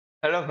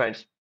Hello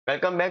friends,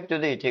 welcome back to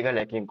the Ethical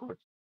Hacking course.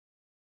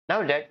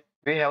 Now that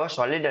we have a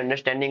solid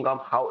understanding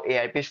of how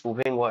ARP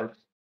spoofing works,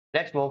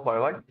 let's move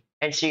forward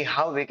and see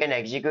how we can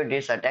execute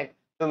this attack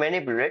to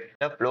manipulate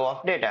the flow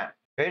of data,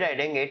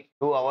 rewriting it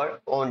to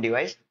our own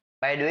device.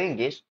 By doing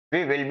this,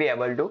 we will be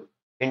able to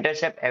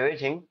intercept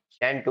everything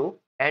sent to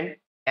and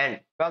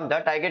from the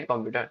target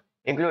computer,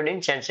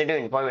 including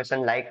sensitive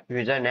information like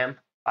username,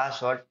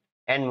 password,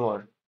 and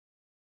more.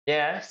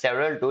 There are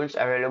several tools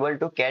available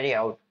to carry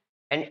out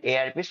an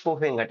ARP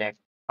spoofing attack.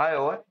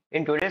 However,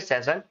 in today's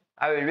session,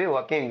 I will be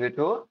walking you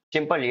through a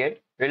simple yet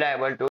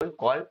reliable tool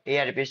called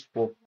ARP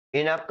Spoof.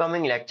 In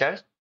upcoming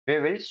lectures, we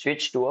will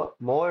switch to a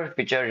more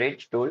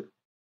feature-rich tool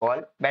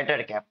called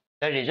BetterCAP.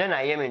 The reason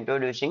I am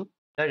introducing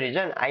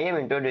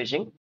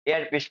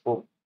ARP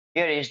Spoof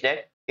here is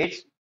that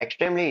it's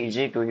extremely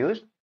easy to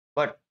use,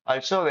 but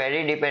also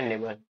very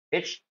dependable.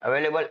 It's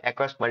available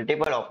across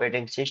multiple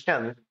operating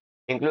systems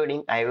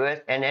including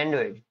iOS and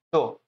Android.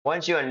 So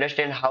once you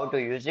understand how to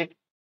use it,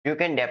 you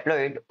can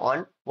deploy it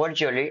on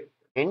virtually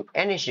in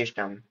any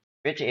system.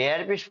 With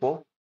ARP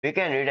Spoof, we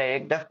can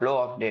redirect the flow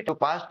of data to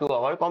pass to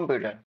our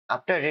computer.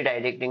 After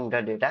redirecting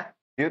the data,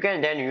 you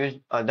can then use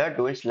other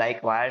tools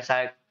like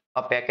Wireshark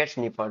or Packet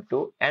Sniffer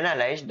to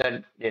analyze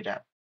the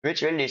data,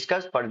 which we'll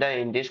discuss further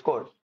in this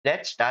course.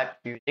 Let's start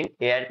using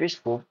ARP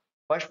Spoof.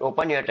 First,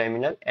 open your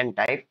terminal and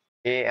type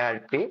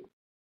ARP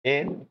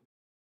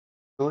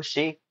to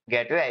see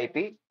gateway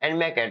IP and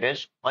MAC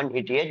address on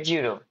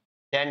ETH0.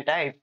 Then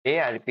type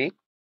ARP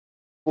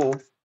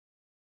spoof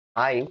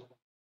I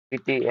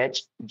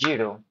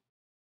ETH0.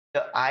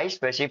 The I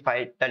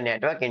specifies the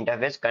network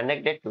interface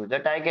connected to the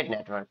target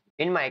network.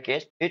 In my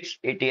case, it's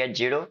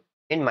ETH0.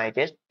 In my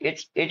case,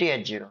 it's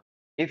ETH0.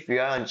 If you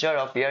are unsure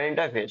of your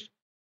interface,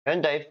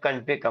 run the if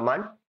config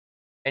command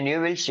and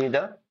you will see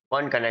the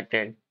one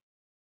connected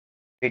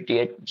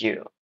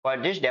ETH0. For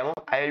this demo,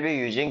 I will be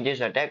using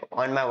this attack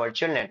on my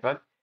virtual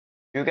network.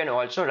 You can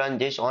also run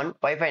this on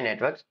Wi-Fi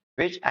networks,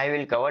 which I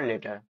will cover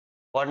later.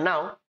 For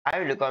now, I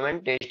will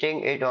recommend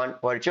testing it on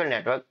virtual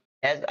network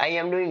as I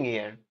am doing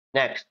here.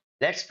 Next,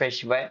 let's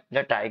specify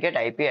the target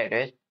IP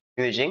address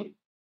using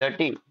the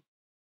T.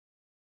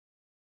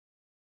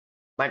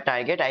 My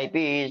target IP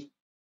is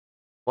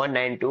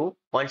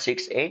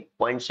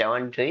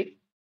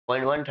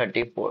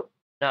 192.168.73.134.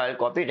 Now I'll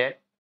copy that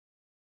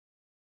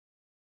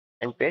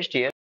and paste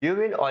here. You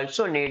will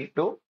also need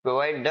to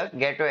provide the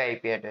gateway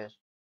IP address,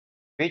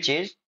 which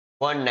is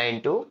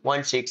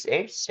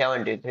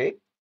 192.168.73.2.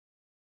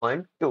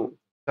 So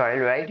I'll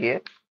write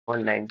here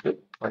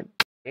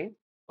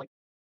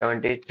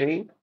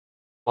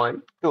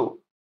 192.168.73.2.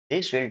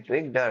 This will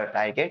trick the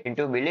target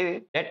into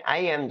believing that I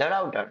am the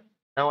router.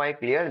 Now I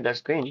clear the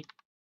screen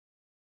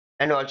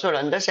and also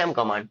run the same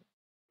command.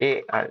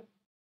 ARP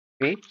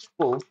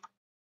spoof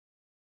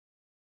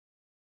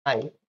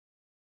I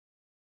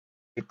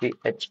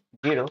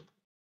ETH0.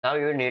 Now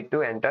you need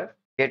to enter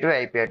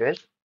gateway IP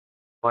address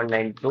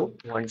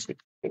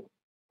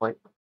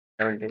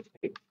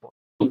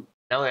 192.168.73.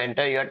 Now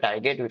enter your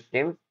target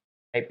victim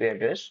IP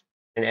address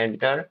and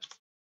enter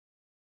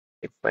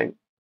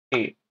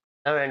 6.3.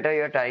 Now enter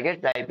your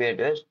target IP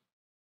address,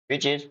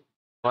 which is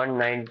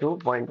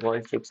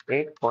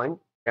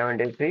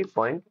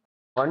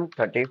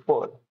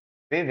 192.168.73.134.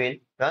 We will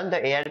run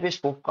the ARP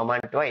spoof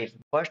command twice.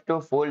 First,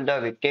 to fool the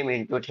victim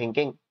into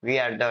thinking we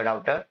are the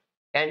router,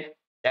 and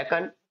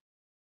second,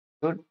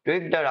 to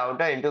trick the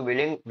router into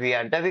believing we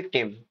are the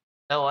victim.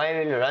 Now I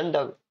will run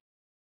the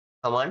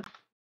command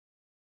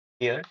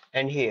here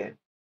and here.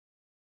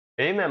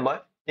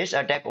 Remember, this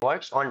attack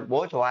works on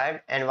both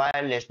wired and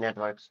wireless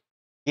networks.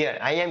 Here,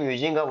 I am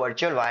using a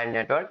virtual wired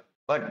network,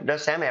 but the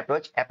same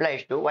approach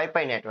applies to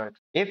Wi-Fi networks.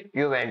 If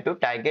you want to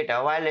target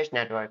a wireless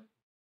network,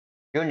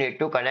 you need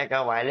to connect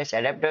a wireless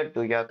adapter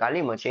to your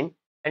Kali machine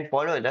and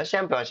follow the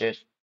same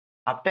process.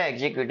 After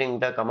executing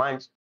the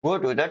commands, go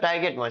to the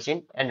target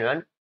machine and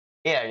run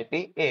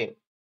ARPA.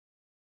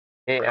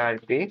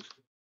 ARPA.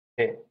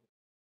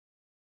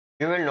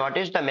 You will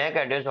notice the MAC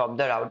address of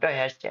the router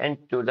has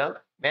changed to the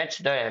match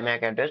the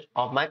MAC address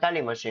of my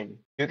Kali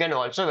machine. You can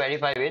also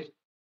verify with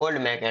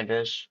old MAC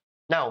address.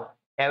 Now,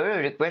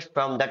 every request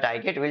from the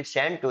target will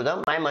send to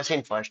the my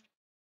machine first.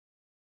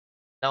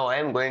 Now I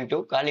am going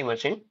to Kali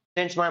machine.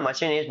 Since my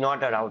machine is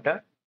not a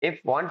router,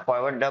 it won't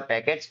forward the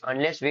packets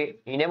unless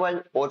we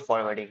enable port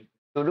forwarding.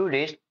 To do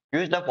this,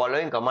 use the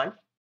following command: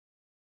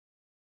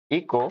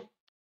 echo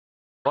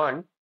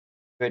 1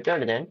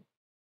 greater than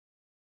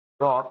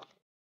drop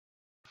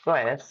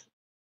slash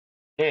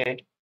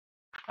date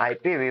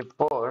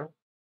IPv4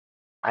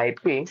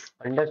 IP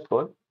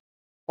underscore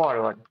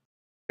forward.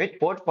 With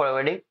port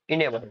forwarding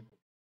enabled,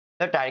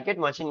 the target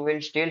machine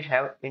will still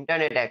have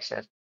internet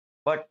access,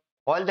 but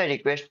all the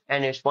request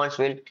and response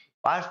will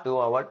pass to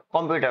our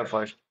computer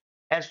first.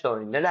 As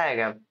shown in the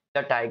diagram,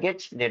 the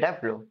target's data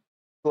flow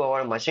to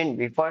our machine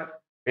before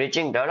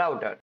reaching the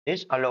router.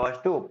 This allows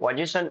us to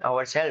position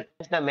ourselves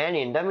as the man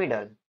in the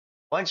middle.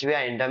 Once we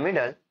are in the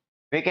middle,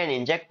 we can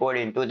inject code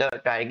into the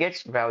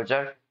target's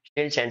browser,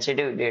 steal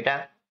sensitive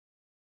data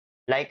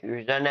like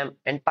username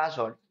and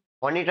password,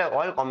 monitor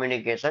all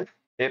communication,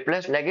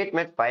 replace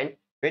legitimate file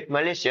with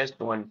malicious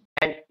one,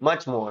 and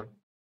much more.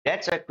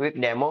 That's a quick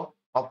demo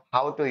of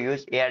how to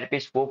use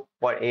ARP spoof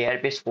for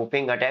ARP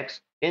spoofing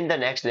attacks. In the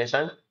next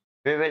lesson,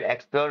 we will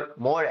explore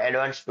more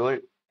advanced tools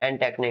and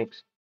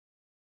techniques.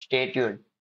 Stay tuned.